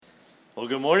Well,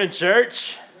 good morning,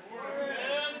 church.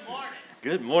 Good morning.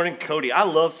 Good morning, Cody. I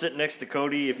love sitting next to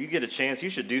Cody. If you get a chance, you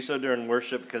should do so during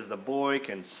worship because the boy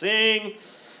can sing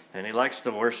and he likes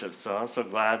to worship. So I'm so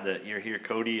glad that you're here,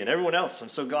 Cody, and everyone else. I'm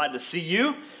so glad to see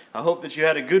you. I hope that you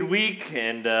had a good week,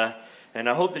 and I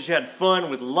hope that you had fun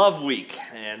with Love Week.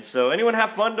 And so, anyone have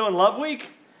fun doing Love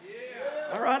Week?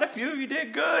 All right, a few of you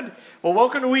did good. Well,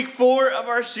 welcome to week 4 of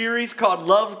our series called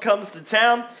Love Comes to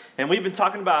Town. And we've been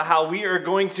talking about how we are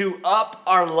going to up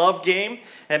our love game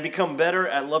and become better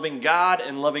at loving God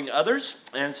and loving others.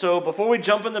 And so before we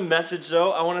jump in the message,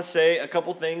 though, I want to say a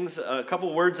couple things, a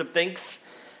couple words of thanks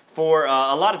for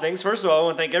a lot of things. First of all, I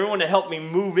want to thank everyone that helped me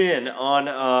move in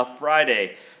on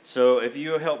Friday. So if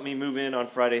you helped me move in on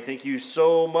Friday, thank you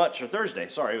so much. Or Thursday.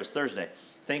 Sorry, it was Thursday.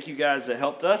 Thank you guys that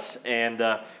helped us, and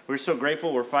we're so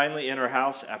grateful. We're finally in our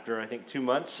house after, I think, 2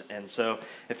 months, and so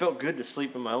it felt good to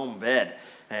sleep in my own bed,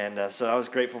 and so I was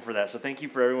grateful for that. So thank you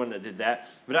for everyone that did that.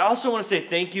 But I also want to say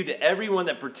thank you to everyone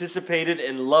that participated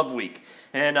in Love Week,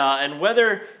 and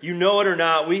whether you know it or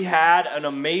not, we had an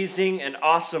amazing and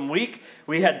awesome week.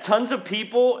 We had tons of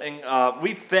people, and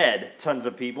we fed tons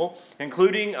of people,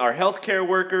 including our healthcare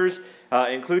workers,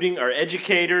 including our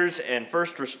educators and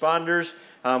first responders.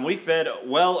 We fed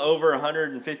well over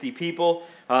 150 people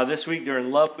this week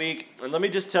during Love Week. And let me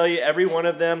just tell you, every one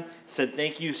of them said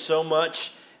thank you so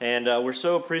much. And we're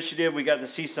so appreciative. We got to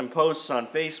see some posts on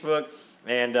Facebook.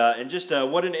 And just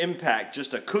what an impact.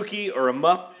 Just a cookie or a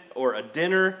muffin or a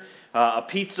dinner, a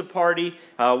pizza party.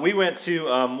 We went to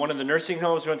one of the nursing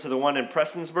homes. We went to the one in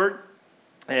Prestonsburg.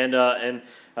 And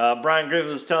Brian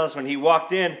Griffith was telling us when he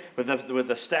walked in with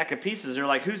a stack of pizzas, they're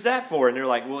like, "Who's that for?" And they're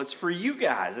like, "Well, it's for you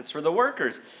guys. It's for the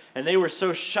workers." And they were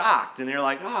so shocked, and they're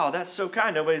like, "Oh, that's so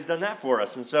kind. Nobody's done that for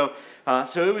us." And so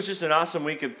it was just an awesome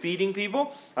week of feeding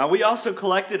people. We also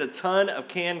collected a ton of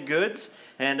canned goods,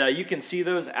 and you can see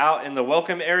those out in the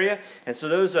welcome area. And so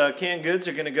those canned goods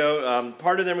are going to go,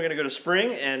 part of them are going to go to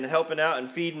Spring and helping out and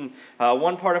feeding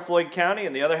one part of Floyd County,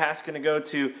 and the other half's going to go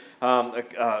to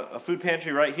a food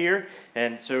pantry right here.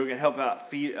 And so we're going to help out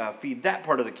feed that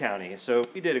part of the county. So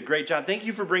you did a great job. Thank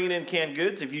you for bringing in canned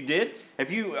goods. If you did, if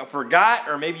you forgot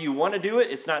or maybe you want to do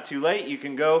it, it's not too late. You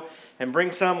can go and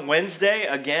bring some Wednesday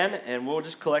again, and we'll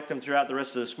just collect them throughout the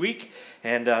rest of this week.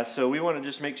 And so we want to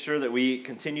just make sure that we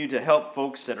continue to help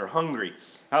folks that are hungry.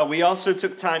 We also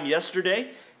took time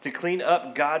yesterday to clean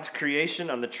up God's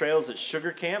creation on the trails at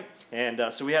Sugar Camp.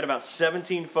 And so we had about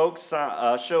 17 folks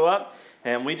show up.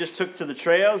 And we just took to the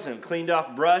trails and cleaned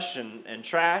off brush and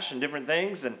trash and different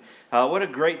things. And what a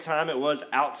great time it was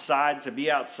outside, to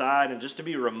be outside and just to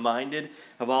be reminded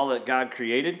of all that God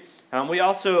created. We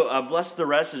also blessed the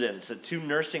residents at 2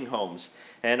 nursing homes.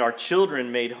 And our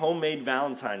children made homemade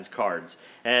Valentine's cards.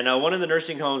 And one of the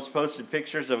nursing homes posted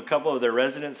pictures of a couple of their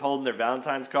residents holding their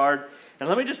Valentine's card. And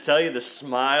let me just tell you the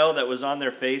smile that was on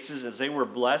their faces as they were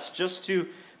blessed just to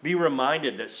be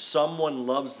reminded that someone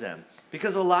loves them.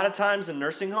 Because a lot of times in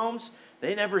nursing homes,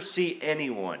 they never see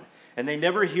anyone. And they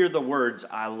never hear the words,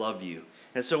 "I love you."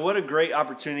 And so what a great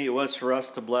opportunity it was for us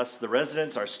to bless the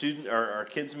residents. Our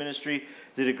kids ministry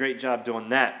did a great job doing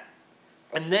that.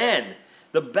 And then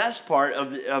the best part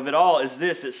of it all is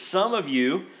this, that some of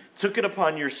you took it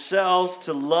upon yourselves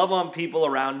to love on people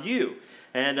around you.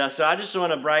 And so I just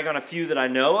want to brag on a few that I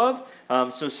know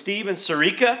of. So Steve and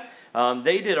Ricc,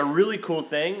 they did a really cool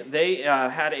thing. They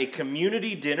had a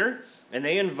community dinner, and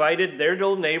they invited their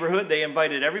little neighborhood. They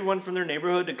invited everyone from their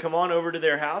neighborhood to come on over to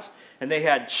their house. And they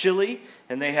had chili,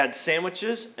 and they had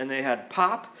sandwiches, and they had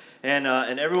pop. And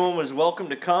everyone was welcome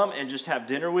to come and just have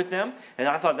dinner with them. And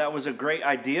I thought that was a great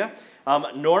idea.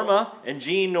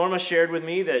 Norma shared with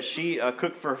me that she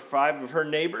cooked for 5 of her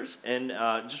neighbors. And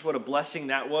just what a blessing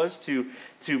that was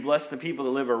to bless the people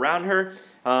that live around her.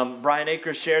 Brian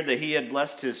Akers shared that he had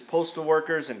blessed his postal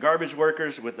workers and garbage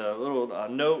workers with a little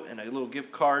note and a little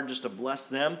gift card just to bless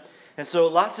them. And so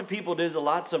lots of people did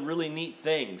lots of really neat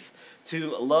things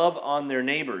to love on their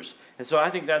neighbors. And so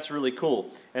I think that's really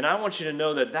cool. And I want you to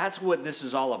know that that's what this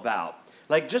is all about.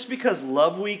 Like, just because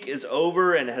Love Week is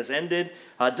over and has ended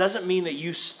doesn't mean that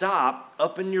you stop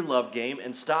up in your love game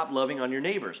and stop loving on your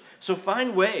neighbors. So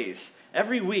find ways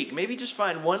every week, maybe just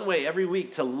find one way every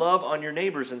week to love on your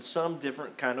neighbors in some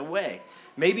different kind of way.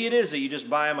 Maybe it is that you just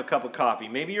buy them a cup of coffee.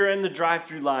 Maybe you're in the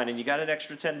drive-through line and you got an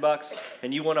extra $10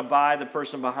 and you want to buy the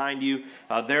person behind you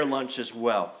their lunch as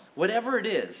well. Whatever it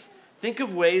is, think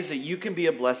of ways that you can be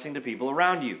a blessing to people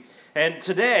around you. And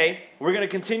today, we're going to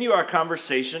continue our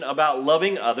conversation about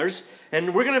loving others.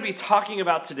 And we're going to be talking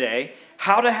about today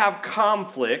how to have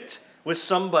conflict with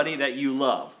somebody that you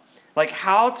love. Like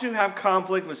how to have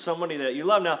conflict with somebody that you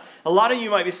love. Now, a lot of you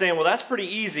might be saying, well, that's pretty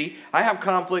easy. I have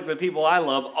conflict with people I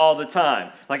love all the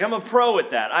time. Like I'm a pro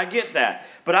at that. I get that.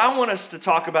 But I want us to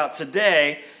talk about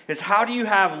today is how do you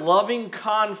have loving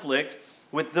conflict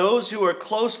with those who are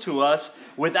close to us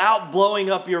without blowing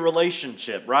up your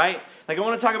relationship, right? Like I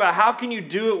want to talk about how can you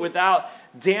do it without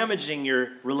damaging your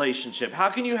relationship? How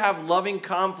can you have loving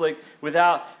conflict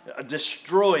without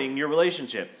destroying your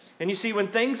relationship? And you see, when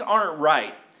things aren't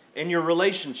right in your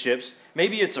relationships,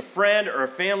 maybe it's a friend or a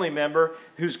family member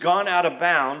who's gone out of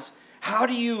bounds, how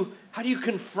do you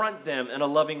confront them in a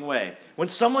loving way? When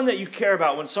someone that you care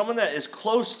about, when someone that is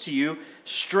close to you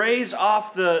strays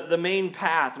off the main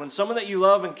path, when someone that you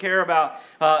love and care about,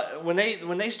 when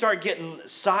they start getting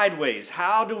sideways,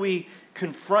 how do we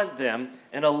confront them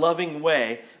in a loving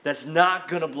way that's not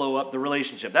going to blow up the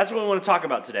relationship? That's what we want to talk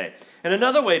about today. And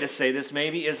another way to say this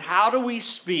maybe is how do we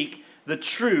speak the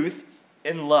truth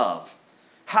in love?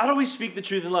 How do we speak the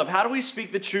truth in love? How do we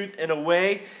speak the truth in a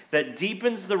way that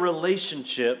deepens the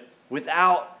relationship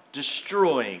without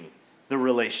destroying the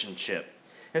relationship?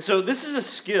 And so this is a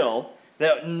skill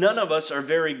that none of us are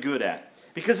very good at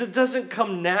because it doesn't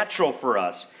come natural for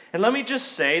us. And let me just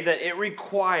say that it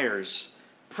requires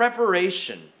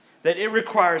preparation, that it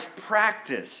requires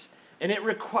practice, and it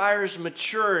requires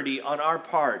maturity on our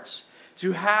parts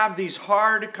to have these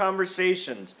hard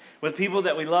conversations with people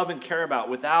that we love and care about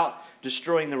without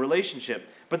destroying the relationship.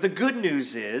 But the good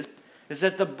news is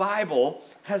that the Bible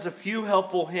has a few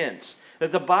helpful hints,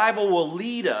 that the Bible will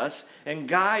lead us and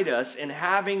guide us in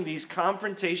having these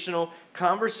confrontational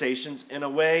conversations in a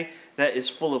way that is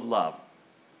full of love.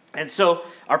 And so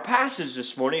our passage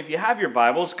this morning, if you have your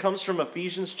Bibles, comes from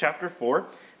Ephesians chapter 4.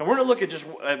 And we're going to look at just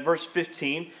verse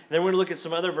 15. And then we're going to look at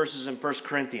some other verses in 1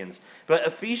 Corinthians. But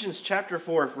Ephesians chapter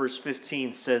 4, verse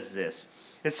 15 says this.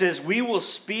 It says, we will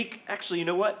speak. Actually, you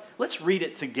know what? Let's read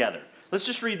it together. Let's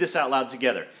just read this out loud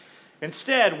together.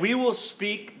 Instead, we will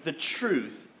speak the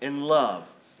truth in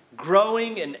love,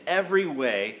 growing in every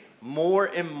way more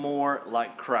and more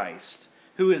like Christ,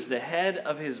 who is the head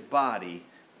of his body,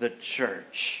 the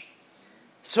church.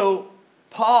 So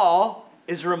Paul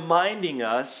is reminding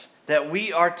us that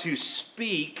we are to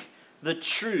speak the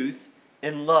truth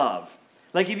in love.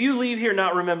 Like if you leave here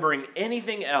not remembering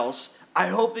anything else, I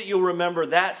hope that you'll remember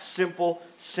that simple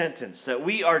sentence, that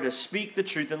we are to speak the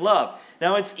truth in love.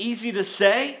 Now it's easy to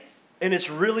say, and it's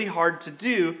really hard to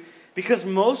do, because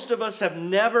most of us have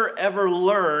never ever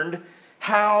learned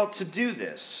how to do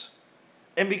this.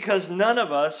 And because none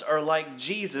of us are like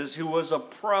Jesus, who was a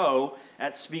pro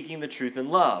at speaking the truth in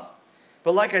love.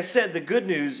 But like I said, the good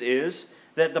news is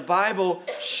that the Bible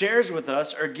shares with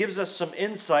us or gives us some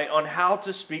insight on how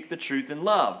to speak the truth in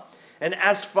love. And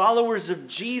as followers of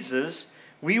Jesus,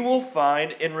 we will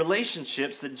find in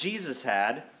relationships that Jesus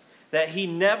had that he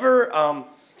never,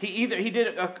 he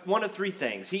did one of three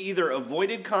things. He either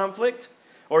avoided conflict,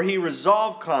 or he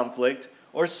resolved conflict,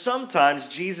 or sometimes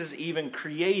Jesus even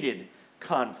created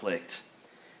conflict.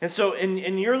 And so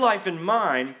in your life and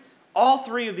mine, all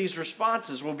three of these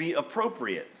responses will be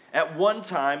appropriate at one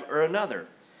time or another.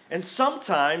 And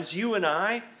sometimes you and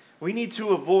I, we need to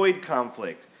avoid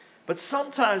conflict. But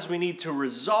sometimes we need to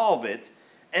resolve it.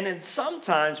 And then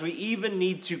sometimes we even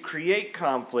need to create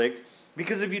conflict,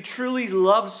 because if you truly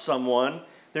love someone,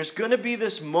 there's going to be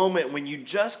this moment when you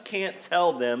just can't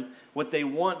tell them what they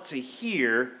want to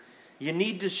hear. You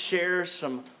need to share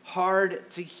some hard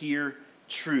to hear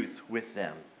truth with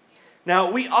them.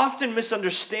 Now, we often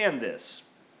misunderstand this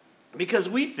because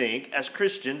we think as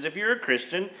Christians, if you're a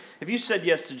Christian, if you said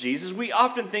yes to Jesus, we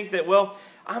often think that, well,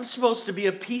 I'm supposed to be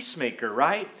a peacemaker,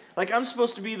 right? Like I'm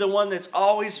supposed to be the one that's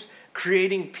always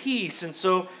creating peace. And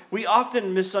so we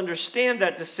often misunderstand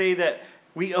that to say that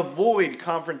we avoid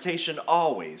confrontation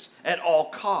always, at all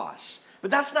costs.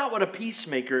 But that's not what a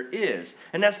peacemaker is,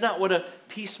 and that's not what a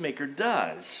peacemaker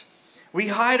does. We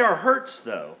hide our hurts,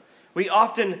 though. We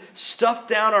often stuff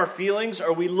down our feelings,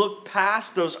 or we look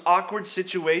past those awkward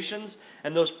situations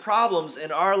and those problems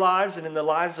in our lives and in the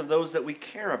lives of those that we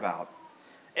care about,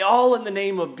 all in the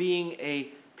name of being a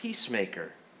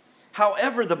peacemaker.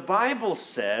 However, the Bible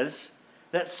says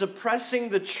that suppressing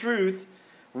the truth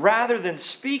rather than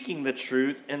speaking the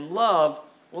truth in love,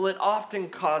 well, it often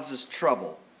causes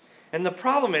trouble. And the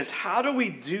problem is, how do we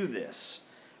do this?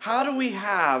 How do we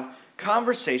have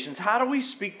conversations? How do we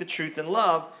speak the truth in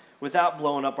love without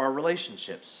blowing up our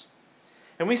relationships?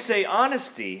 And we say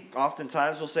honesty.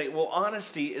 Oftentimes we'll say, well,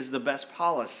 honesty is the best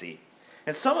policy.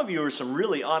 And some of you are some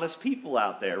really honest people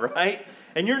out there, right?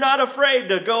 And you're not afraid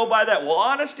to go by that. Well,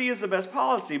 honesty is the best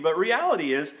policy. But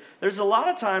reality is, there's a lot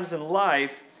of times in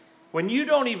life when you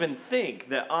don't even think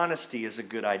that honesty is a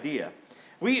good idea.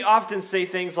 We often say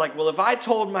things like, well, if I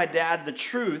told my dad the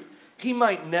truth, he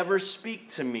might never speak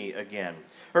to me again.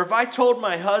 Or if I told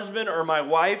my husband or my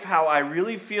wife how I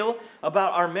really feel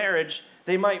about our marriage,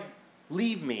 they might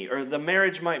leave me or the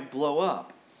marriage might blow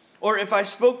up. Or if I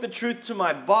spoke the truth to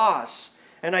my boss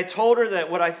and I told her that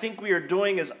what I think we are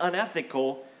doing is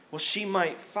unethical, well, she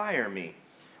might fire me.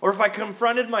 Or if I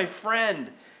confronted my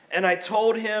friend and I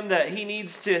told him that he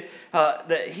needs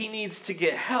to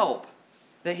get help,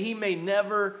 that he may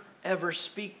never, ever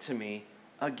speak to me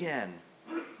again.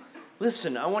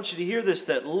 Listen, I want you to hear this,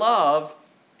 that love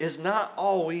is not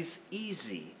always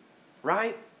easy,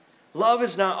 right? Love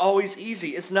is not always easy.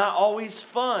 It's not always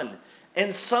fun.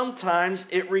 And sometimes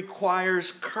it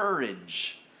requires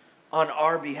courage on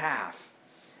our behalf.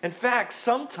 In fact,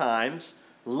 sometimes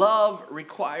love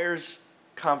requires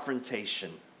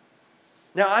confrontation.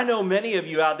 Now, I know many of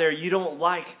you out there, you don't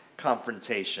like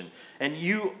confrontation, and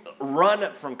you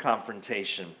run from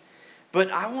confrontation. But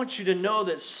I want you to know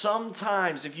that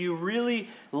sometimes if you really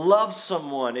love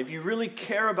someone, if you really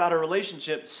care about a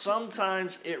relationship,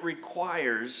 sometimes it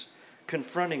requires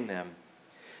confronting them.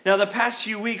 Now, the past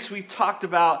few weeks, we've talked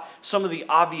about some of the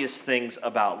obvious things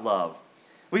about love.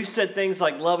 We've said things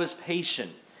like love is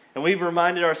patient, and we've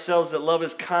reminded ourselves that love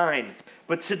is kind.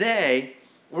 But today,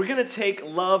 we're going to take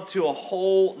love to a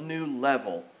whole new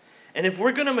level. And if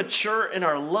we're going to mature in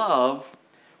our love,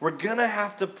 we're going to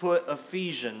have to put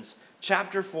Ephesians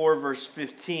chapter 4, verse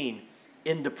 15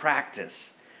 into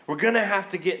practice. We're going to have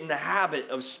to get in the habit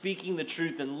of speaking the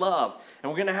truth in love.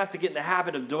 And we're going to have to get in the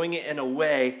habit of doing it in a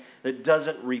way that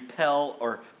doesn't repel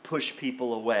or push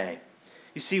people away.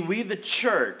 You see, we the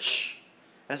church,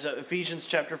 as Ephesians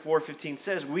chapter 4:15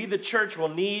 says, we the church will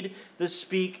need to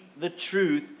speak the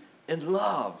truth in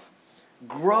love,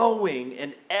 growing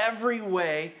in every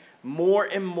way more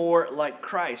and more like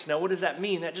Christ. Now, what does that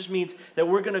mean? That just means that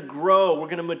we're going to grow, we're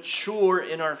going to mature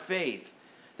in our faith.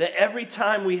 That every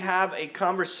time we have a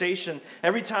conversation,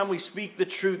 every time we speak the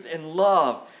truth in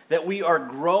love, that we are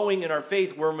growing in our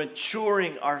faith, we're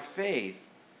maturing our faith.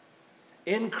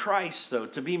 In Christ, though,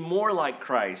 to be more like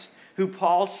Christ, who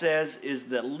Paul says is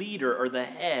the leader or the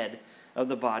head of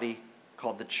the body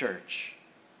called the church.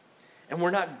 And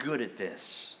we're not good at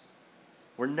this.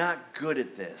 We're not good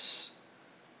at this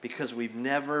because we've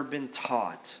never been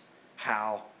taught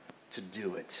how to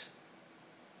do it.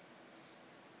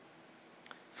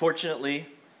 Fortunately,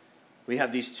 we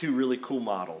have these two really cool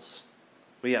models.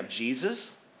 We have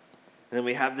Jesus, and then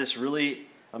we have this really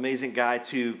amazing guy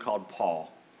too called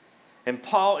Paul. And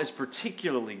Paul is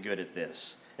particularly good at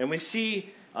this. And we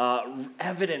see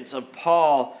evidence of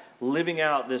Paul living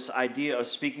out this idea of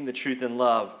speaking the truth in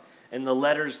love in the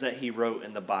letters that he wrote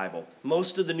in the Bible.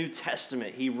 Most of the New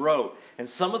Testament he wrote, and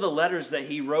some of the letters that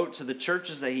he wrote to the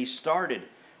churches that he started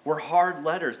were hard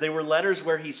letters. They were letters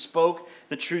where he spoke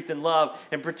the truth in love,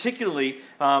 and particularly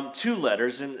two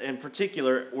letters in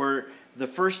particular were the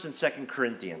 1st and 2nd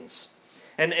Corinthians.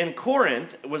 And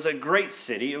Corinth was a great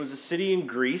city. It was a city in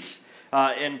Greece,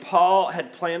 and Paul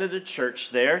had planted a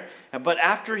church there, but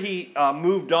after he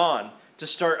moved on to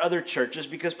start other churches,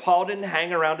 because Paul didn't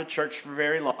hang around a church for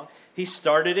very long, he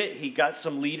started it, he got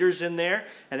some leaders in there,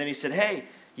 and then he said, hey,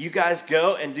 you guys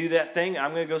go and do that thing.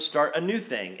 I'm going to go start a new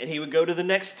thing. And he would go to the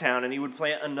next town and he would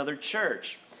plant another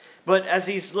church. But as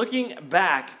he's looking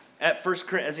back at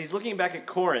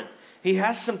Corinth, he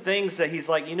has some things that he's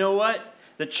like, you know what?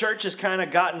 The church has kind of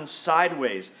gotten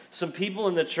sideways. Some people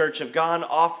in the church have gone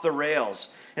off the rails.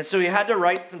 And so he had to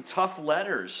write some tough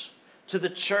letters to the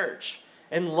church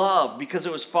in love because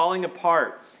it was falling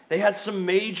apart. They had some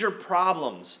major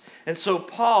problems. And so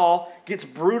Paul gets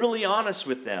brutally honest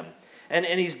with them. And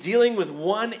he's dealing with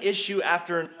one issue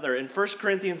after another. In 1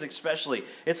 Corinthians especially,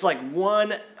 it's like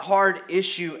one hard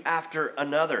issue after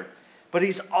another. But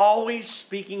he's always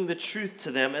speaking the truth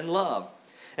to them in love.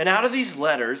 And out of these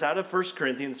letters, out of 1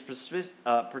 Corinthians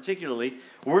particularly,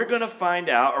 we're going to find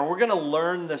out, or we're going to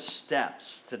learn the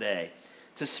steps today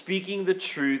to speaking the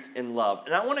truth in love.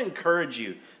 And I want to encourage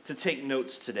you to take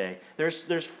notes today.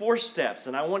 There's 4 steps,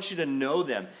 and I want you to know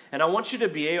them. And I want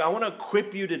to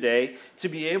equip you today to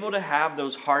be able to have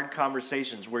those hard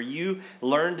conversations where you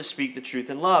learn to speak the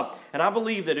truth in love. And I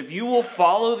believe that if you will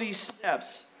follow these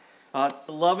steps,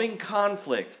 loving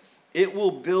conflict, it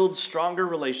will build stronger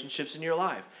relationships in your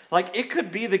life. Like, it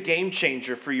could be the game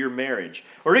changer for your marriage,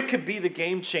 or it could be the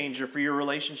game changer for your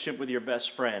relationship with your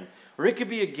best friend, or it could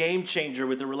be a game changer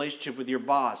with the relationship with your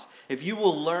boss, if you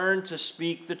will learn to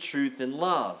speak the truth in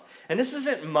love. And this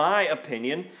isn't my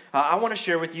opinion. I want to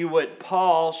share with you what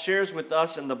Paul shares with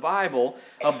us in the Bible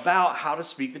about how to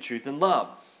speak the truth in love.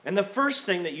 And the first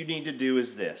thing that you need to do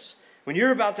is this. When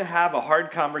you're about to have a hard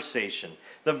conversation,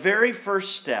 the very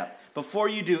first step, before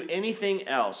you do anything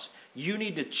else, you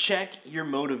need to check your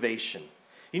motivation.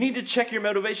 You need to check your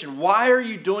motivation. Why are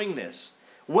you doing this?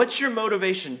 What's your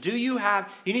motivation? You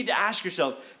need to ask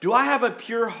yourself, do I have a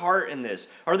pure heart in this?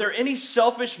 Are there any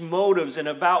selfish motives in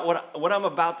about what I'm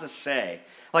about to say?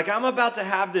 Like, I'm about to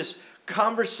have this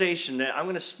conversation that I'm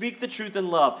going to speak the truth in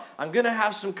love. I'm going to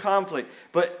have some conflict,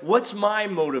 but what's my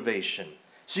motivation?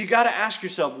 So you got to ask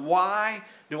yourself, why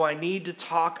do I need to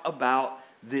talk about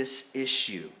this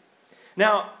issue?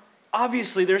 Now,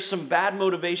 obviously, there's some bad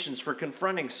motivations for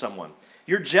confronting someone.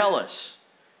 You're jealous.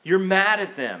 You're mad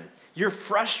at them. You're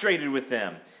frustrated with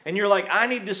them. And you're like, I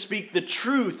need to speak the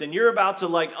truth. And you're about to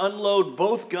unload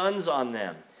both guns on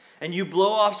them. And you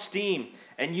blow off steam.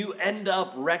 And you end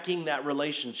up wrecking that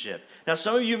relationship. Now,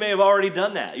 some of you may have already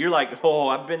done that. You're like, oh,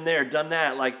 I've been there, done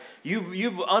that. Like,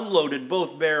 you've unloaded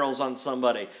both barrels on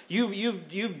somebody.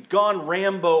 You've gone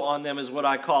Rambo on them is what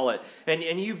I call it. And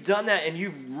you've done that and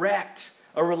you've wrecked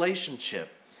a relationship.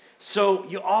 So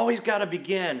you always got to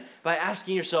begin by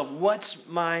asking yourself, what's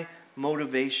my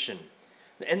motivation?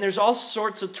 And there's all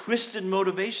sorts of twisted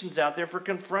motivations out there for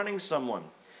confronting someone.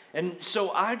 And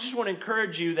so I just want to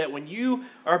encourage you that when you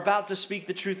are about to speak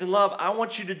the truth in love, I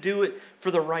want you to do it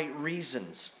for the right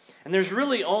reasons. And there's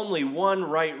really only one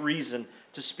right reason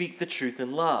to speak the truth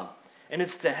in love. And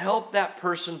it's to help that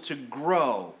person to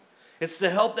grow. It's to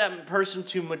help that person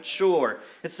to mature.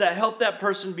 It's to help that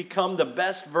person become the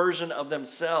best version of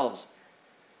themselves.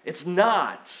 It's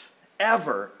not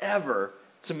ever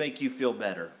to make you feel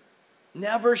better.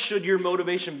 Never should your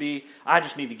motivation be, I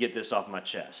just need to get this off my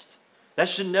chest. That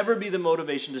should never be the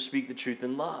motivation to speak the truth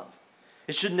in love.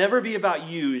 It should never be about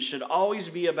you. It should always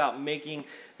be about making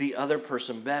the other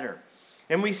person better.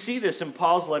 And we see this in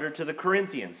Paul's letter to the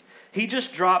Corinthians. He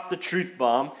just dropped the truth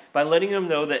bomb by letting them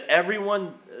know that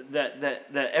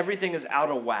that everything is out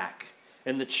of whack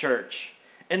in the church.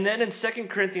 And then in 2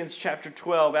 Corinthians chapter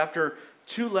 12, after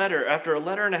a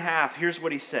letter and a half, here's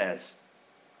what he says.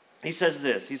 He says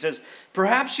this. He says,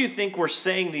 perhaps you think we're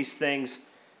saying these things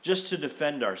just to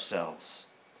defend ourselves.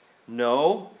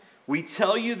 No, we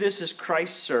tell you this as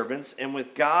Christ's servants and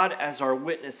with God as our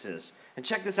witnesses. And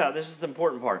check this out, this is the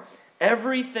important part.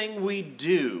 Everything we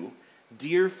do,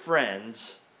 dear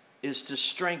friends, is to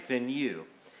strengthen you.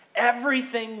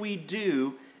 Everything we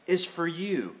do is for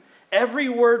you. Every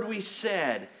word we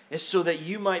said is so that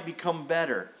you might become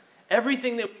better.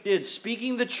 Everything that we did,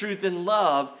 speaking the truth in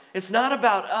love, it's not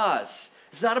about us.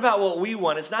 It's not about what we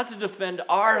want. It's not to defend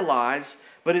our lives,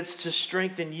 but it's to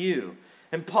strengthen you.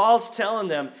 And Paul's telling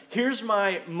them, here's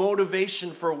my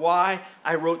motivation for why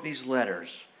I wrote these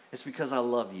letters. It's because I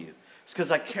love you. It's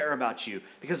because I care about you.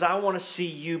 Because I want to see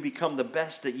you become the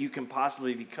best that you can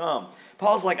possibly become.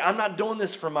 Paul's like, I'm not doing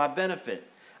this for my benefit.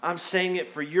 I'm saying it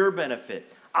for your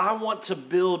benefit. I want to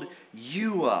build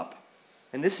you up.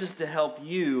 And this is to help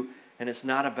you, and it's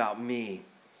not about me.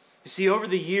 You see, over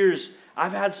the years,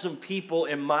 I've had some people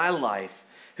in my life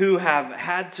who have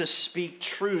had to speak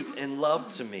truth and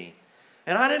love to me.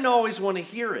 And I didn't always want to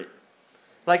hear it.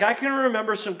 Like, I can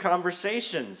remember some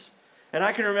conversations. And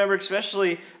I can remember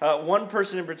especially one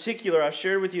person in particular I've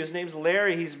shared with you. His name's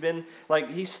Larry.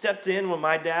 He stepped in when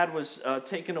my dad was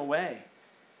taken away.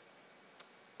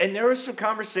 And there was some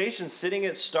conversations sitting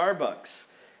at Starbucks.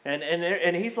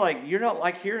 And he's like, you're not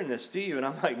like hearing this, do you? And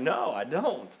I'm like, no, I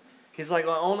don't. He's like,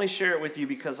 well, I only share it with you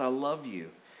because I love you.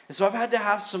 And so I've had to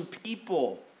have some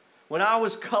people. When I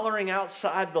was coloring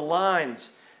outside the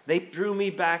lines, they drew me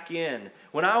back in.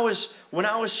 When I was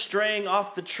straying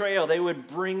off the trail, they would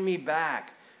bring me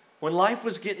back. When life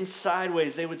was getting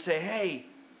sideways, they would say, hey,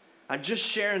 I'm just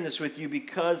sharing this with you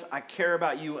because I care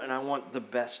about you and I want the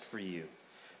best for you.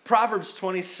 Proverbs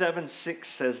 27:6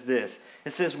 says this.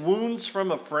 It says, wounds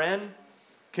from a friend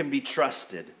can be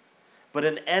trusted, but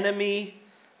an enemy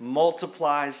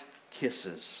multiplies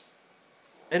kisses.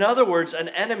 In other words, an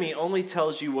enemy only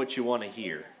tells you what you want to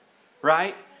hear,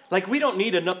 right? Like, we don't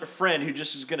need another friend who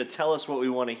just is going to tell us what we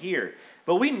want to hear.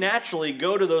 But we naturally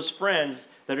go to those friends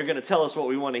that are going to tell us what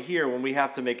we want to hear when we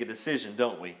have to make a decision,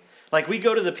 don't we? Like, we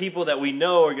go to the people that we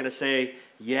know are going to say,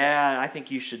 yeah, I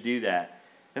think you should do that.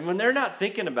 And when they're not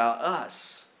thinking about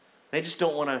us, they just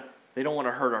don't want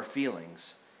to hurt our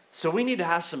feelings. So we need to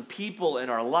have some people in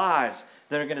our lives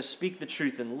that are going to speak the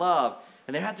truth in love.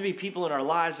 And there have to be people in our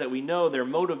lives that we know their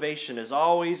motivation is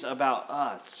always about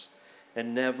us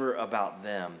and never about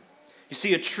them. You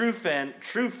see, a true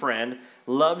friend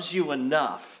loves you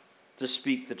enough to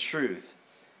speak the truth.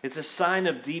 It's a sign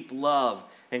of deep love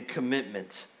and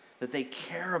commitment that they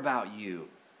care about you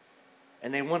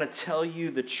and they want to tell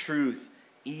you the truth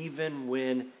even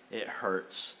when it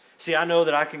hurts. See, I know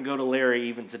that I can go to Larry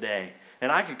even today,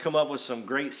 and I could come up with some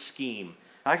great scheme.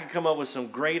 I could come up with some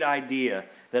great idea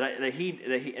that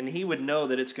he would know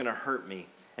that it's going to hurt me.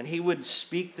 And he would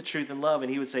speak the truth in love,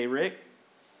 and he would say, Rick,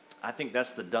 I think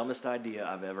that's the dumbest idea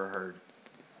I've ever heard.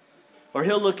 Or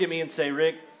he'll look at me and say,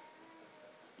 Rick,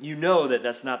 you know that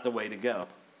that's not the way to go.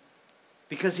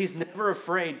 Because he's never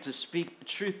afraid to speak the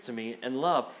truth to me in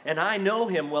love. And I know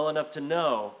him well enough to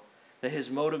know that his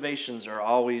motivations are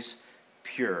always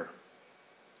pure.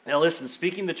 Now listen,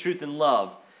 speaking the truth in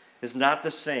love is not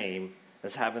the same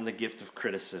as having the gift of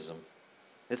criticism.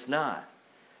 It's not.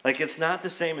 It's not the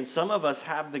same, and some of us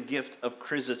have the gift of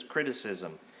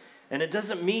criticism. And it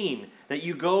doesn't mean that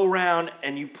you go around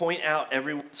and you point out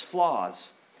everyone's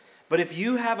flaws. But if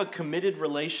you have a committed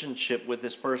relationship with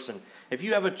this person, if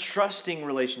you have a trusting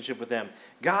relationship with them,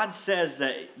 God says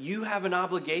that you have an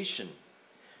obligation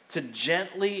to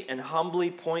gently and humbly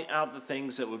point out the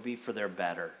things that would be for their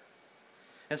better.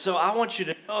 And so I want you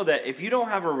to know that if you don't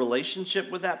have a relationship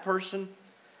with that person,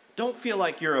 don't feel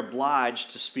like you're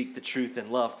obliged to speak the truth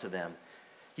in love to them.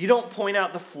 You don't point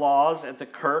out the flaws at the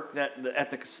clerk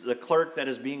that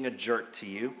is being a jerk to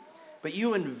you, but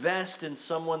you invest in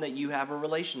someone that you have a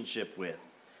relationship with.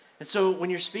 And so when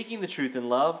you're speaking the truth in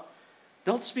love,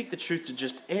 don't speak the truth to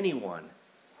just anyone.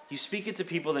 You speak it to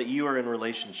people that you are in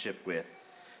relationship with.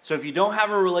 So if you don't have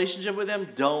a relationship with them,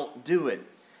 don't do it.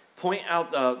 Point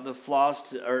out the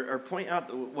flaws or point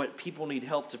out what people need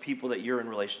help to people that you're in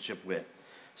relationship with.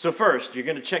 So first, you're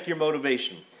going to check your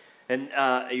motivation. And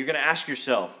you're going to ask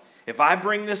yourself, if I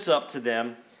bring this up to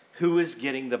them, who is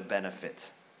getting the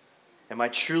benefit? Am I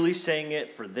truly saying it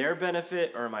for their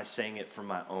benefit, or am I saying it for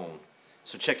my own?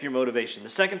 So check your motivation. The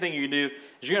second thing you're going to do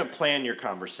is you're going to plan your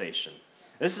conversation.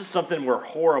 This is something we're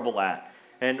horrible at.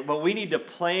 But we need to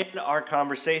plan our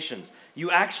conversations.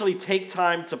 You actually take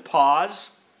time to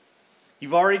pause.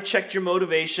 You've already checked your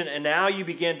motivation, and now you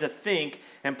begin to think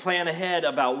and plan ahead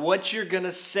about what you're going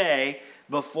to say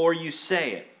before you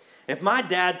say it. If my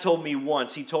dad told me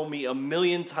once, he told me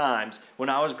 1,000,000 times when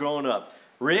I was growing up,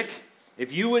 Rick,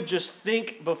 if you would just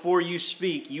think before you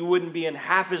speak, you wouldn't be in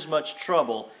half as much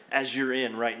trouble as you're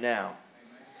in right now.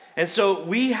 And so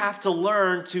we have to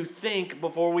learn to think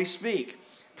before we speak.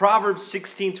 Proverbs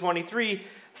 16:23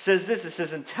 says this. It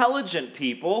says, intelligent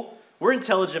people, we're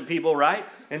intelligent people, right?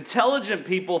 Intelligent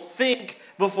people think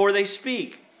before they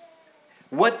speak.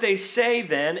 What they say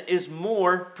then is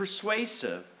more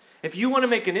persuasive. If you want to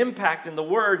make an impact in the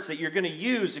words that you're going to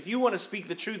use, if you want to speak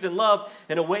the truth in love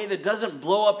in a way that doesn't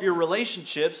blow up your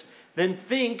relationships, then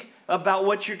think about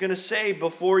what you're going to say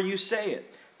before you say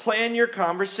it. Plan your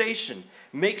conversation.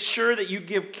 Make sure that you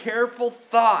give careful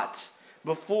thought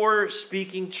before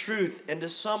speaking truth into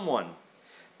someone.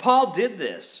 Paul did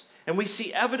this, and we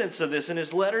see evidence of this in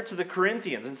his letter to the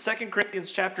Corinthians. In 2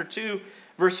 Corinthians chapter 2,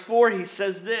 verse 4, he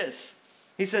says this.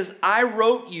 He says, I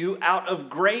wrote you out of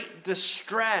great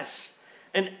distress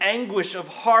and anguish of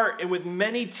heart and with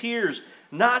many tears,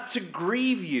 not to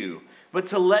grieve you, but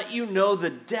to let you know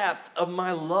the depth of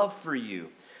my love for you.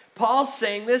 Paul's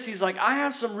saying this. He's like, I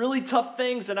have some really tough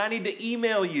things that I need to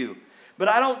email you, but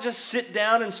I don't just sit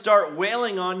down and start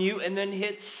wailing on you and then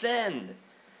hit send.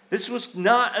 This was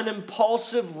not an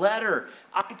impulsive letter.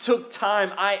 I took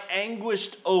time. I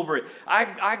anguished over it.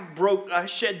 I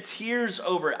shed tears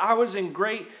over it. I was in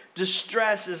great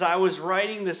distress as I was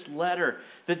writing this letter,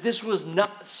 that this was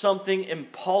not something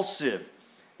impulsive.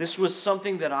 This was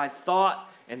something that I thought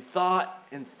and thought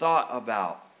and thought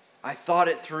about. I thought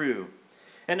it through.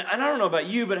 And I don't know about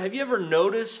you, but have you ever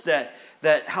noticed that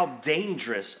how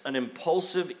dangerous an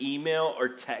impulsive email or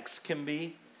text can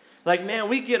be? Like, man,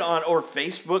 we get on, or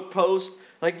Facebook post,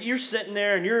 like you're sitting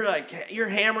there and you're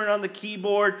hammering on the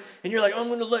keyboard and you're like, I'm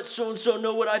going to let so-and-so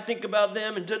know what I think about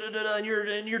them and da-da-da-da,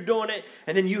 and you're doing it.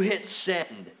 And then you hit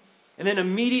send. And then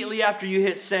immediately after you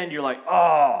hit send, you're like,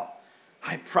 oh,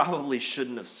 I probably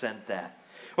shouldn't have sent that.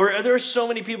 Or there are so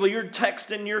many people, you're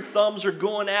texting, your thumbs are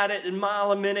going at it a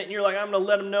mile a minute, and you're like, I'm going to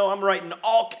let them know I'm writing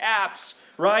all caps,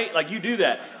 right? Like you do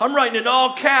that. I'm writing in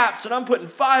all caps, and I'm putting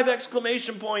 5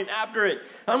 exclamation point after it.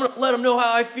 I'm going to let them know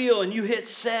how I feel, and you hit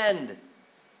send.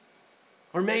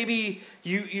 Or maybe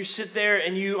you sit there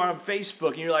and you are on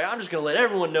Facebook and you're like, I'm just going to let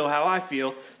everyone know how I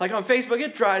feel. Like on Facebook,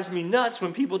 it drives me nuts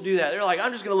when people do that. They're like,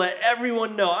 I'm just going to let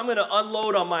everyone know. I'm going to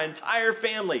unload on my entire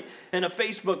family in a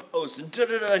Facebook post.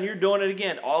 And you're doing it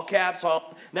again. All caps.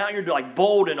 Now you're like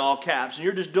bold in all caps. And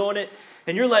you're just doing it.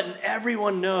 And you're letting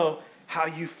everyone know how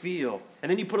you feel. And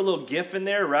then you put a little GIF in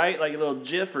there, right? Like a little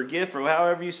GIF or GIF or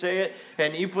however you say it.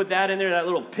 And you put that in there, that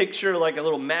little picture, like a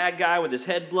little mad guy with his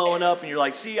head blowing up. And you're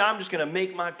like, see, I'm just going to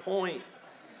make my point.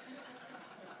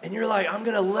 And you're like, I'm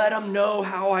going to let them know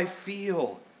how I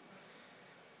feel.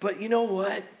 But you know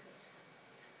what?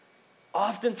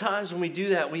 Oftentimes when we do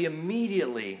that, we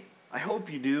immediately, I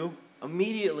hope you do,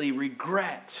 immediately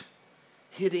regret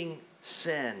hitting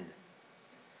send.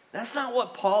 That's not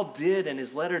what Paul did in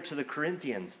his letter to the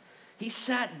Corinthians. He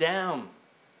sat down.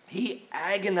 He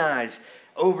agonized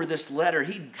over this letter.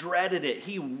 He dreaded it.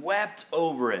 He wept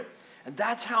over it. And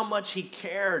that's how much he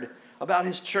cared about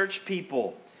his church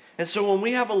people. And so when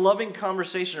we have a loving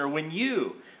conversation, or when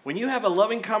you have a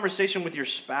loving conversation with your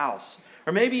spouse,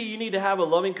 or maybe you need to have a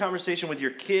loving conversation with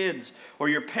your kids or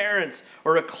your parents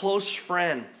or a close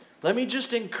friend, let me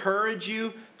just encourage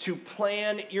you to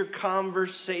plan your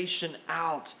conversation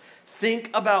out.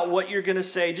 Think about what you're going to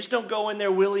say. Just don't go in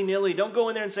there willy-nilly. Don't go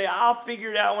in there and say, I'll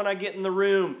figure it out when I get in the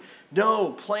room.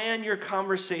 No, plan your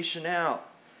conversation out.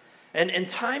 And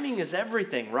timing is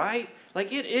everything, right?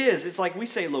 Like it is. It's like we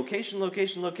say location,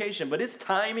 location, location, but it's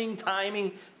timing,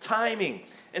 timing, timing.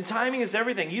 And timing is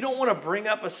everything. You don't want to bring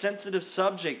up a sensitive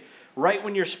subject right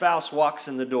when your spouse walks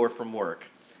in the door from work.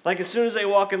 Like as soon as they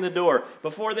walk in the door,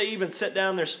 before they even sit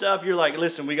down their stuff, you're like,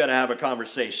 listen, we got to have a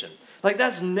conversation. Like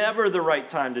that's never the right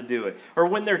time to do it. Or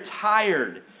when they're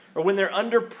tired, or when they're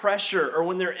under pressure, or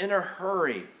when they're in a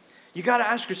hurry. You got to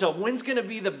ask yourself, when's going to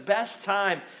be the best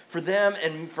time for them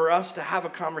and for us to have a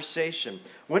conversation?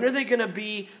 When are they going to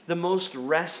be the most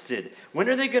rested? When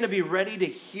are they going to be ready to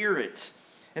hear it?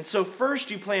 And so first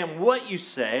you plan what you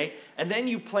say, and then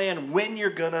you plan when you're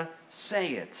going to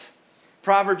say it.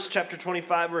 Proverbs chapter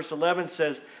 25, verse 11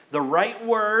 says, the right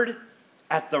word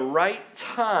at the right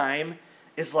time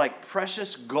is like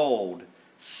precious gold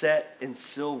set in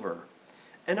silver.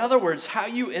 In other words, how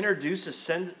you introduce a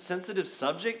sensitive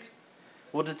subject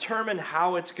will determine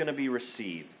how it's going to be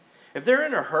received. If they're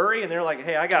in a hurry and they're like,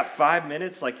 hey, I got 5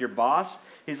 minutes, like your boss,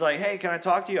 he's like, hey, can I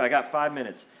talk to you? I got 5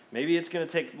 minutes. Maybe it's going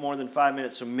to take more than 5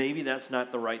 minutes, so maybe that's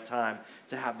not the right time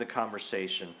to have the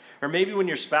conversation. Or maybe when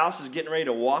your spouse is getting ready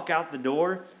to walk out the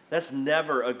door, that's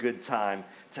never a good time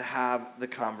to have the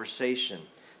conversation.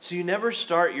 So you never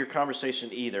start your conversation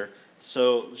either.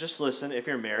 So just listen, if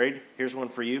you're married, here's one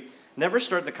for you. Never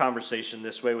start the conversation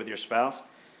this way with your spouse.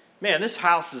 Man, this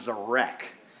house is a wreck.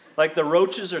 Like the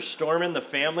roaches are storming the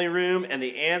family room and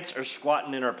the ants are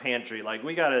squatting in our pantry. Like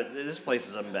this place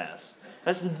is a mess.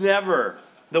 That's never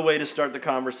the way to start the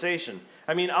conversation.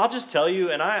 I mean, I'll just tell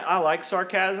you, and I like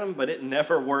sarcasm, but it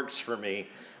never works for me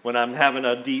when I'm having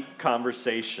a deep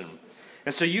conversation.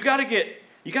 And so you got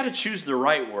to choose the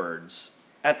right words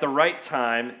at the right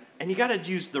time, and you got to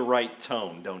use the right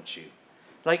tone, don't you?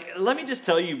 Like, let me just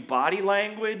tell you, body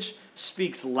language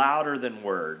speaks louder than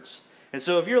words. And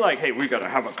so if you're like, hey, we got to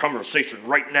have a conversation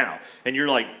right now, and you're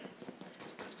like,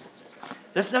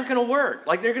 that's not going to work.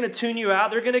 Like, they're going to tune you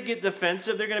out. They're going to get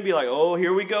defensive. They're going to be like, oh,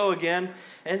 here we go again.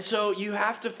 And so you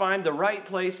have to find the right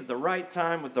place at the right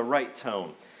time with the right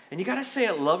tone. And you got to say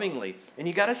it lovingly, and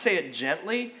you got to say it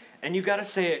gently, and you got to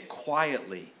say it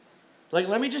quietly. Like,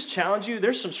 let me just challenge you.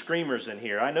 There's some screamers in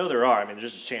here. I know there are. I mean,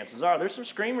 just chances are. There's some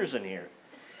screamers in here.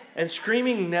 And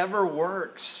screaming never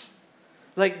works.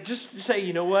 Like, just say,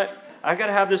 you know what? I got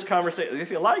to have this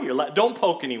conversation. A lot of you, don't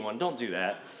poke anyone. Don't do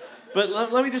that. But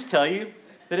let me just tell you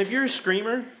that if you're a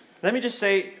screamer, let me just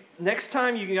say, next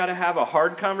time you got to have a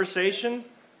hard conversation,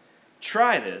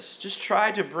 try this. Just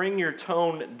try to bring your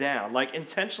tone down. Like,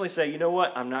 intentionally say, you know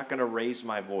what? I'm not going to raise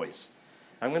my voice.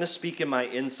 I'm going to speak in my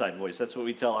inside voice. That's what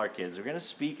we tell our kids. We're going to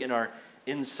speak in our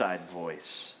inside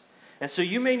voice. And so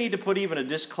you may need to put even a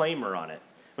disclaimer on it.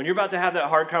 When you're about to have that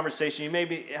hard conversation, you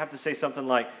may have to say something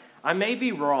like, I may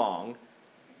be wrong.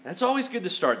 That's always good to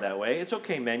start that way. It's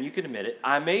okay, man. You can admit it.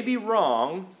 I may be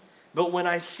wrong, but when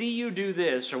I see you do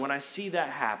this or when I see that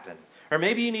happen, or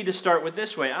maybe you need to start with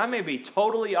this way. I may be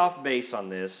totally off base on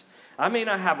this. I may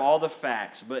not have all the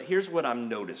facts, but here's what I'm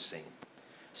noticing.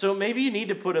 So maybe you need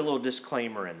to put a little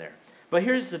disclaimer in there. But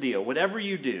here's the deal. Whatever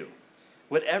you do,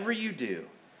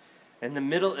 in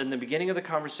the beginning of the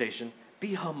conversation,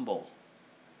 be humble.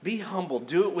 Be humble.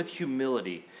 Do it with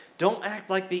humility. Don't act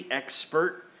like the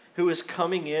expert who is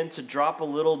coming in to drop a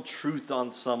little truth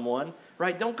on someone,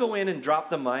 right? Don't go in and drop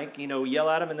the mic, yell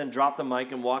at them and then drop the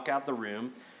mic and walk out the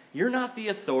room. You're not the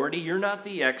authority. You're not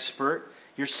the expert.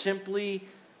 You simply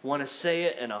want to say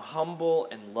it in a humble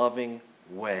and loving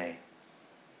way.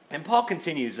 And Paul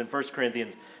continues in 1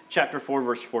 Corinthians chapter 4,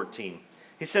 verse 14.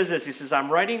 He says this, he says, I'm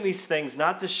writing these things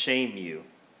not to shame you.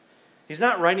 He's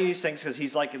not writing these things because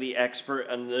he's like the expert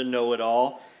and the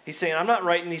know-it-all. He's saying, I'm not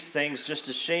writing these things just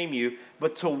to shame you,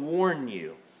 but to warn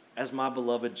you as my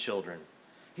beloved children.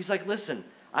 He's like, listen,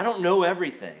 I don't know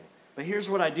everything, But here's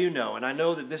what I do know, and I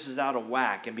know that this is out of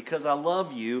whack. And because I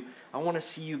love you, I want to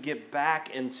see you get back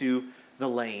into the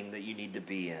lane that you need to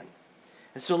be in.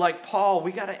 And so like Paul,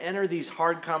 we got to enter these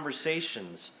hard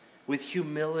conversations with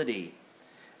humility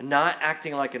and not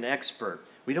acting like an expert.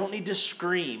 We don't need to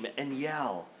scream and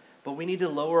yell, but we need to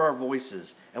lower our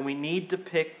voices, and we need to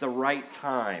pick the right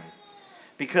time.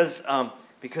 Because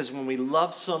when we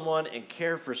love someone and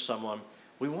care for someone,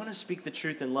 we want to speak the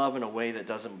truth in love in a way that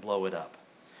doesn't blow it up.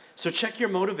 So check your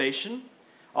motivation.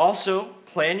 Also,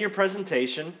 plan your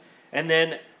presentation, and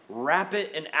then wrap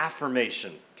it in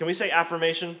affirmation. Can we say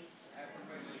affirmation?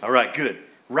 Affirmation. All right, good.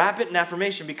 Wrap it in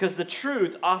affirmation, because the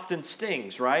truth often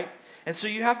stings, right? And so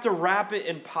you have to wrap it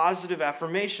in positive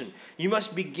affirmation. You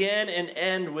must begin and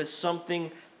end with something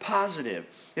positive.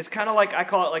 It's kind of like, I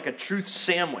call it like a truth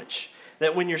sandwich.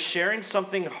 That when you're sharing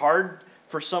something hard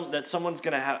that someone's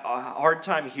going to have a hard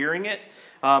time hearing it,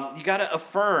 you got to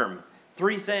affirm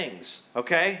 3 things,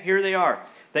 okay? Here they are.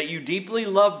 That you deeply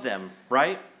love them,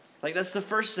 right? Like that's the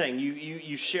first thing.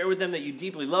 You share with them that you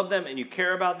deeply love them and you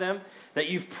care about them, that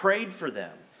you've prayed for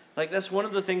them. Like that's one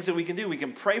of the things that we can do. We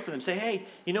can pray for them. Say, hey,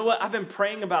 you know what? I've been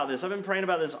praying about this. I've been praying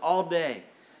about this all day.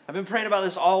 I've been praying about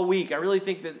this all week. I really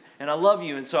think that, and I love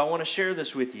you, and so I want to share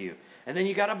this with you. And then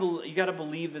you got to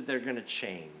believe that they're going to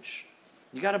change.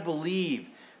 You got to believe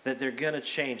that they're going to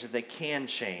change, that they can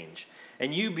change.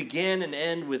 And you begin and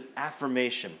end with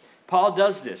affirmation. Paul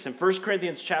does this. In 1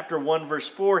 Corinthians chapter 1, verse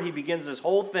 4, he begins this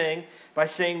whole thing by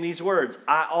saying these words,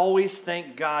 I always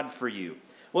thank God for you.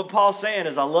 What Paul's saying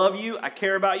is, I love you, I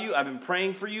care about you, I've been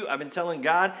praying for you, I've been telling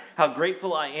God how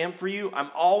grateful I am for you. I'm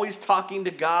always talking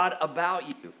to God about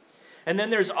you. And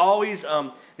then there's always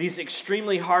these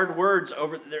extremely hard words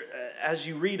over there. As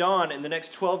you read on in the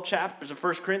next 12 chapters of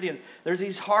 1 Corinthians, there's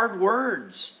these hard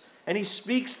words. And he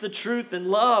speaks the truth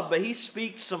in love, but he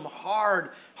speaks some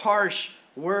hard, harsh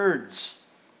words.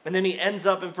 And then he ends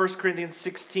up in 1 Corinthians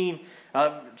 16,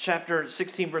 chapter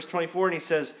 16, verse 24, and he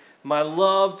says, my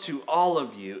love to all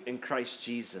of you in Christ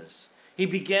Jesus. He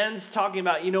begins talking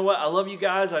about, you know what, I love you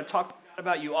guys, I talk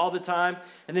about you all the time.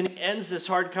 And then he ends this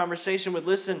hard conversation with,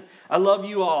 listen, I love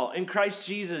you all. In Christ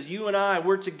Jesus, you and I,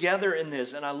 we're together in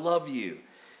this, and I love you.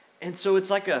 And so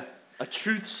it's like a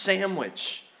truth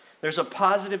sandwich. There's a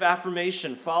positive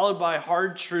affirmation followed by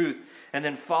hard truth, and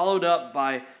then followed up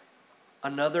by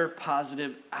another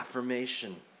positive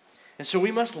affirmation. And so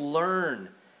we must learn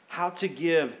how to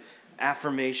give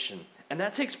affirmation. And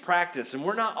that takes practice, and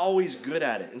we're not always good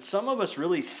at it. And some of us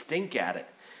really stink at it.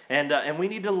 And we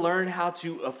need to learn how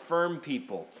to affirm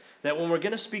people. That when we're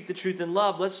going to speak the truth in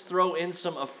love, let's throw in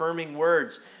some affirming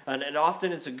words. And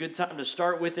often it's a good time to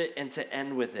start with it and to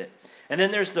end with it. And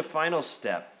then there's the final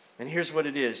step. And here's what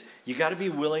it is. You got to be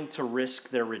willing to risk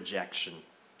their rejection.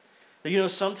 You know,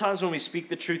 sometimes when we speak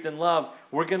the truth in love,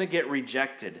 we're going to get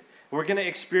rejected. We're going to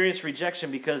experience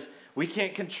rejection because we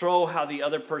can't control how the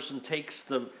other person takes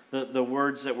the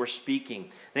words that we're speaking.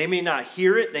 They may not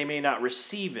hear it. They may not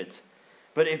receive it.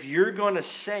 But if you're going to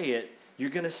say it, you're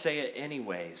going to say it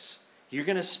anyways. You're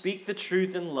going to speak the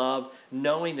truth in love,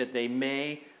 knowing that they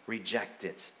may reject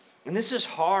it. And this is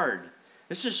hard.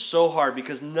 This is so hard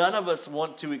because none of us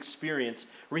want to experience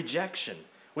rejection.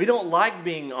 We don't like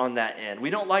being on that end. We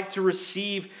don't like to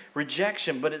receive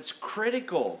rejection, but it's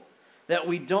critical that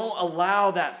we don't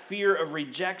allow that fear of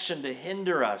rejection to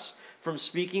hinder us from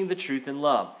speaking the truth in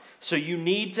love. So you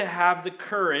need to have the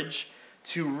courage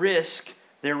to risk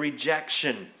their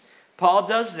rejection. Paul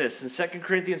does this in 2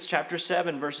 Corinthians chapter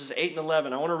 7, verses 8 and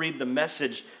 11. I want to read the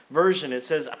Message version. It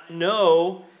says, I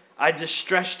know I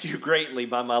distressed you greatly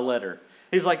by my letter.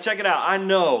 He's like, check it out. I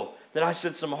know that I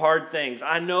said some hard things.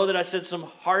 I know that I said some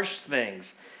harsh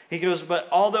things. He goes, but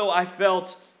although I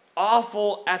felt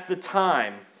awful at the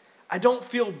time, I don't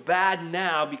feel bad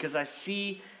now because I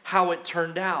see how it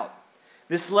turned out.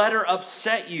 This letter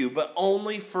upset you, but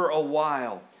only for a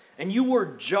while. And you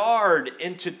were jarred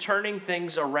into turning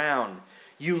things around.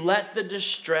 You let the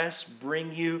distress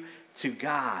bring you to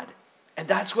God. And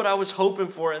that's what I was hoping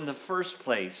for in the first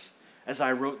place as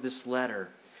I wrote this letter.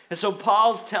 And so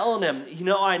Paul's telling him, you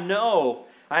know, I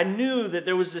knew that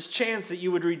there was this chance that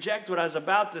you would reject what I was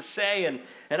about to say.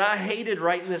 And I hated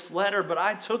writing this letter, but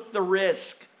I took the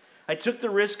risk. I took the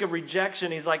risk of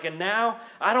rejection. He's like, and now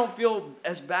I don't feel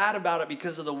as bad about it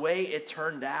because of the way it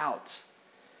turned out.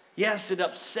 Yes, it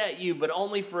upset you, but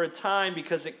only for a time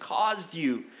because it caused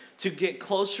you to get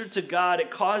closer to God.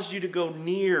 It caused you to go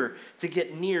near, to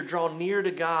get near, draw near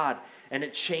to God, and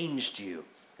it changed you.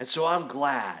 And so I'm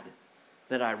glad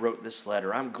that I wrote this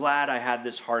letter. I'm glad I had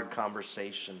this hard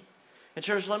conversation. And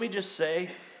church, let me just say,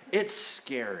 it's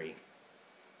scary.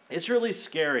 It's really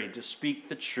scary to speak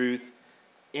the truth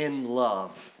in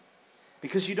love,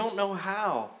 because you don't know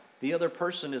how the other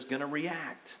person is going to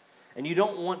react, and you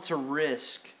don't want to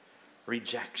risk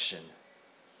rejection.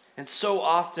 And so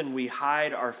often we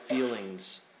hide our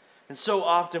feelings, and so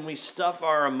often we stuff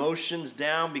our emotions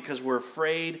down because we're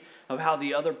afraid of how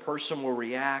the other person will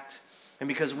react, and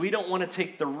because we don't want to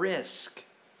take the risk.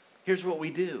 Here's what we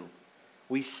do.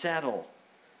 We settle.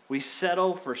 We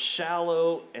settle for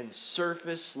shallow and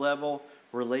surface level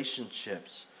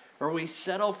relationships. Or we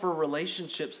settle for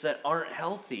relationships that aren't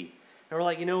healthy. And we're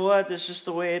like, you know what? This is just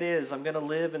the way it is. I'm going to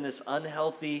live in this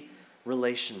unhealthy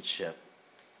relationship.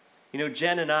 You know,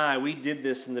 Jen and I, we did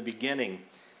this in the beginning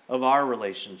of our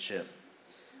relationship.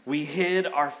 We hid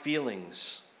our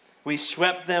feelings. We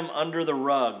swept them under the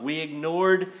rug. We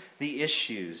ignored the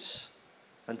issues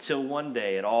until one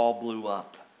day it all blew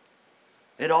up.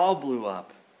 It all blew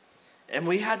up. And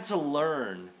we had to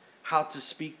learn how to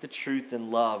speak the truth in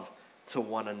love to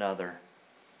one another.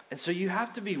 And so you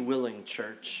have to be willing,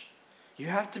 church. You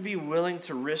have to be willing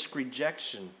to risk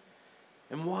rejection.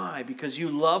 And why? Because you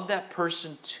love that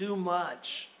person too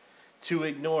much to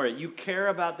ignore it. You care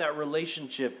about that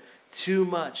relationship too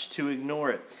much to ignore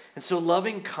it. And so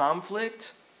loving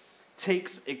conflict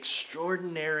takes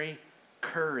extraordinary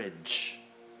courage.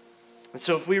 And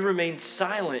so if we remain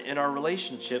silent in our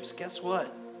relationships, guess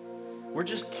what? We're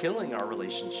just killing our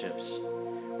relationships.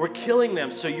 We're killing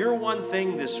them. So your one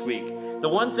thing this week, the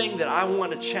one thing that I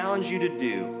want to challenge you to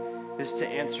do is to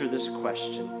answer this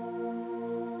question.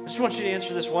 I just want you to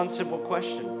answer this one simple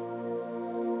question.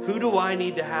 Who do I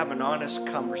need to have an honest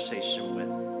conversation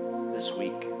with this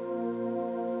week?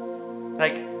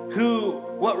 Like,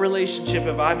 what relationship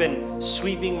have I been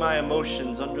sweeping my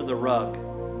emotions under the rug?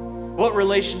 What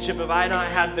relationship have I not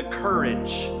had the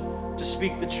courage to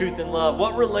speak the truth in love?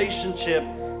 What relationship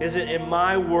is it in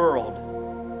my world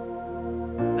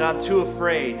that I'm too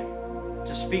afraid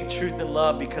to speak truth in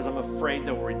love because I'm afraid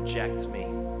they'll reject me?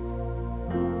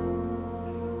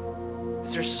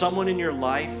 Is there someone in your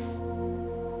life,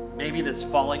 maybe that's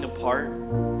falling apart,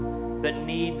 that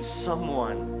needs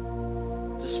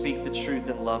someone to speak the truth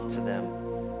in love to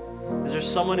them? Is there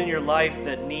someone in your life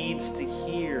that needs to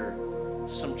hear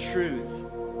some truth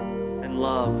and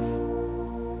love?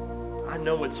 I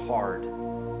know it's hard.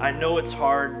 I know it's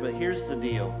hard, but here's the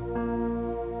deal.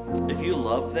 If you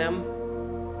love them,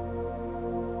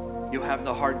 you'll have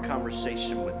the hard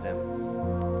conversation with them.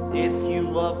 If you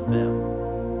love them,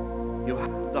 you'll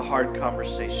have the hard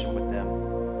conversation with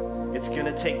them. It's going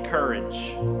to take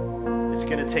courage. It's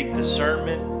going to take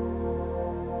discernment.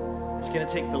 It's going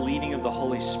to take the leading of the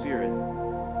Holy Spirit.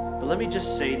 But let me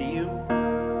just say to you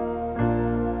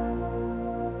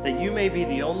that you may be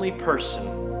the only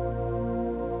person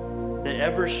that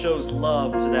ever shows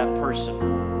love to that person.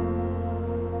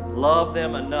 Love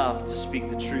them enough to speak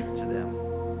the truth to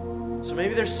them. So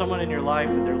maybe there's someone in your life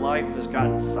that their life has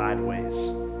gotten sideways.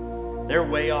 They're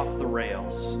way off the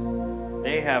rails.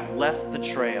 They have left the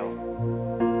trail.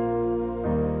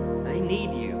 They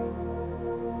need you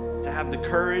to have the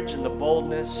courage and the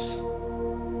boldness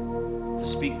to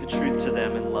speak the truth to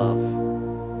them in love.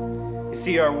 You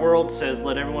see, our world says,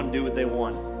 let everyone do what they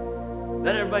want.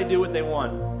 Let everybody do what they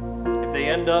want. If they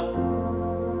end up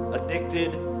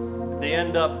addicted, if they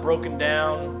end up broken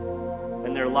down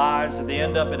in their lives, if they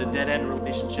end up in a dead-end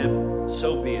relationship,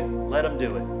 so be it. Let them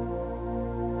do it.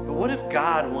 But what if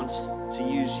God wants to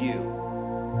use you?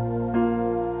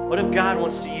 What if God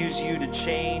wants to use you to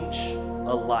change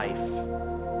a life?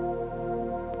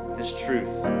 This truth.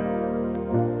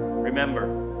 Remember,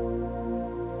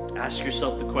 ask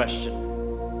yourself the question,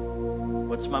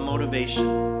 what's my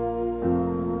motivation?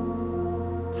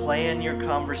 Plan your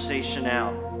conversation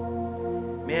out.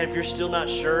 Man, if you're still not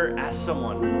sure, ask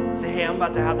someone. Say, hey, I'm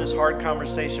about to have this hard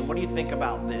conversation. What do you think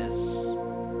about this?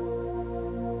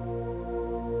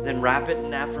 Then wrap it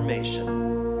in affirmation.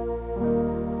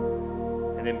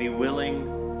 And then be willing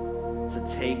to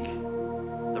take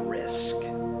the risk.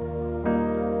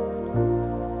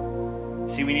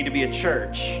 See, we need to be a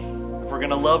church. If we're going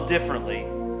to love differently,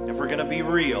 if we're going to be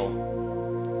real,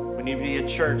 we need to be a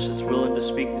church that's willing to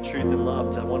speak the truth in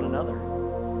love to one another.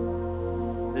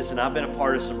 Listen, I've been a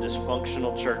part of some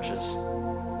dysfunctional churches.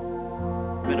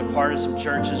 I've been a part of some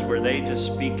churches where they just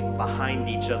speak behind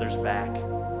each other's back.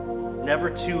 Never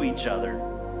to each other,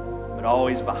 but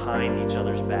always behind each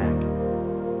other's back.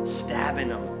 Stabbing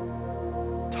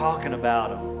them, talking about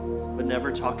them, but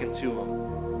never talking to them.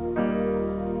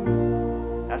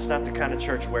 That's not the kind of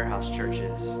church Warehouse Church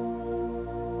is.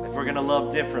 If we're going to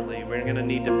love differently, we're going to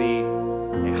need to be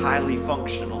a highly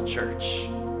functional church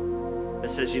that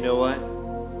says, you know what?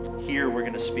 Here we're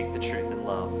going to speak the truth in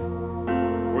love.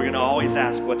 We're we're going to always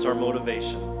ask, what's our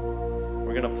motivation?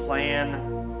 We're going to plan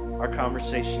our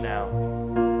conversation out.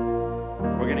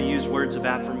 We're going to use words of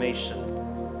affirmation.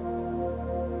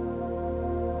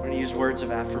 We're going to use words of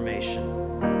affirmation.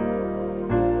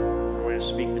 We're going to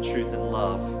speak the truth in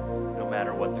love, no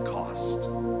matter what the cost.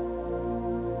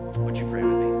 Would you pray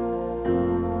with me?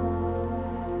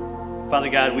 Father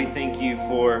God, we thank you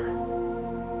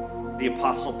for the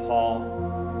Apostle Paul.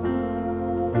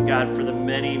 And God, for the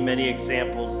many, many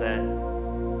examples that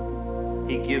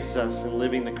he gives us in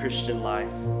living the Christian life.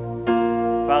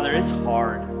 Father, it's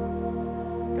hard.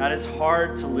 God, it's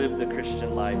hard to live the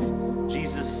Christian life.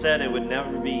 Jesus said it would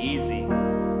never be easy.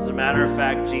 As a matter of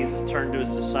fact, Jesus turned to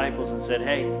his disciples and said,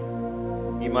 hey,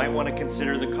 you might want to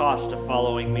consider the cost of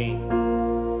following me,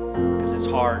 because it's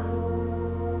hard.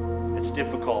 It's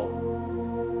difficult.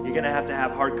 You're going to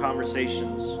have hard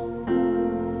conversations.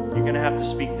 You're going to have to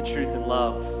speak the truth in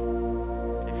love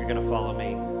if you're going to follow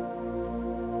me.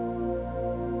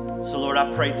 So Lord, I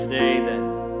pray today that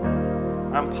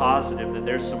I'm positive that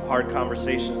there's some hard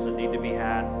conversations that need to be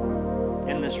had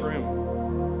in this room.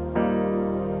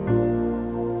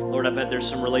 Lord, I bet there's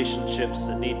some relationships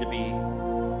that need to be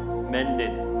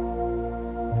mended.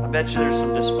 I bet you there's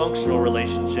some dysfunctional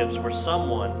relationships where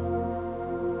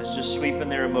someone is just sweeping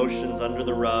their emotions under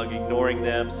the rug, ignoring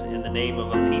them in the name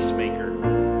of a peacemaker.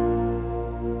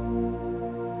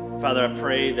 Father, I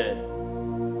pray that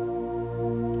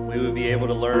we would be able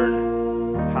to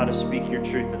learn how to speak your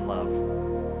truth in love.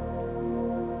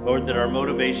 Lord, that our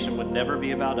motivation would never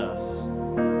be about us,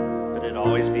 but it'd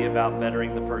always be about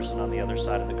bettering the person on the other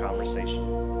side of the conversation.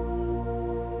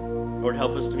 Lord,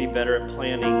 help us to be better at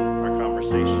planning our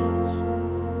conversations.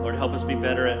 Lord, help us be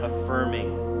better at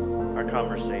affirming our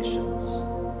conversations.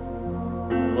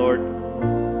 Lord,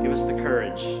 give us the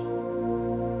courage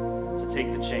to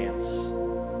take the chance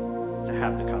to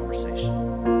have the conversation.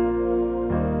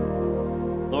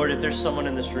 Lord, if there's someone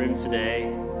in this room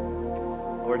today,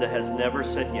 Lord, that has never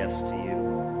said yes to you,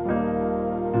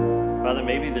 Father,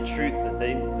 maybe the truth that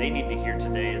they need to hear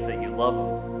today is that you love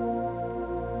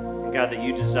them. And God, that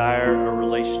you desire a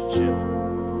relationship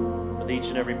with each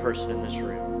and every person in this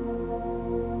room.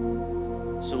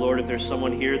 So Lord, if there's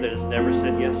someone here that has never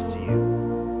said yes to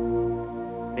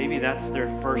you, maybe that's their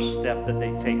first step that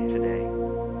they take today,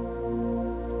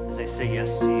 as they say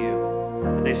yes to you,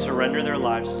 that they surrender their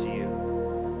lives to you.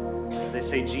 They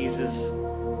say, Jesus,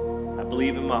 I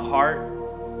believe in my heart,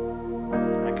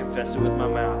 and I confess it with my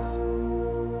mouth,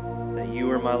 that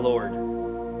you are my Lord,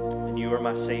 and you are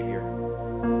my Savior.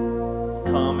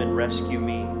 Come and rescue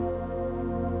me,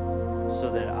 so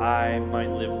that I might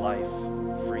live life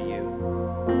for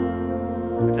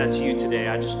you. If that's you today,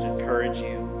 I just encourage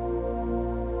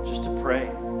you just to pray,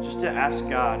 just to ask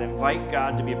God, invite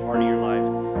God to be a part of your life.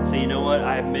 Say, you know what,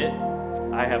 I admit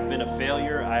I have been a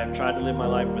failure. I have tried to live my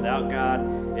life without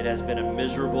God. It has been a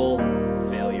miserable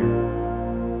failure.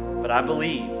 But I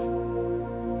believe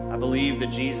that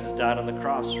Jesus died on the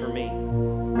cross for me.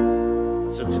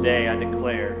 So today I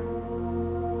declare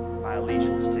my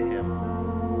allegiance to him,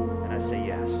 and I say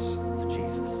yes to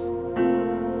Jesus.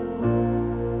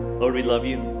 Lord, we love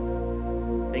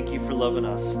you. Thank you for loving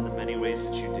us in the many ways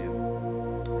that you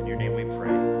do. In your name we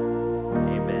pray.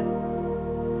 Amen.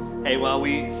 Hey, while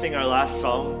we sing our last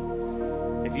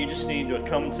song, if you just need to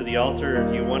come to the altar,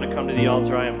 if you want to come to the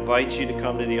altar, I invite you to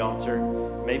come to the altar.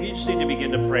 Maybe you just need to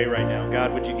begin to pray right now.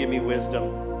 God, would you give me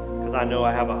wisdom? Because I know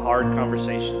I have a hard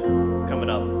conversation coming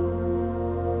up.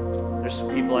 There's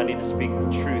some people I need to speak the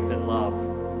truth in love.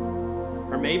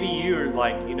 Or maybe you're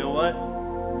like, you know what?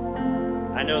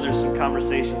 I know there's some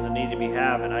conversations that need to be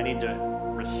had, and I need to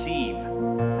receive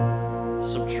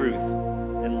some truth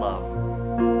in love.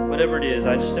 Whatever it is,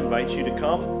 I just invite you to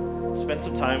come, spend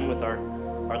some time with our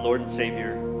Lord and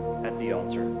Savior at the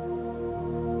altar.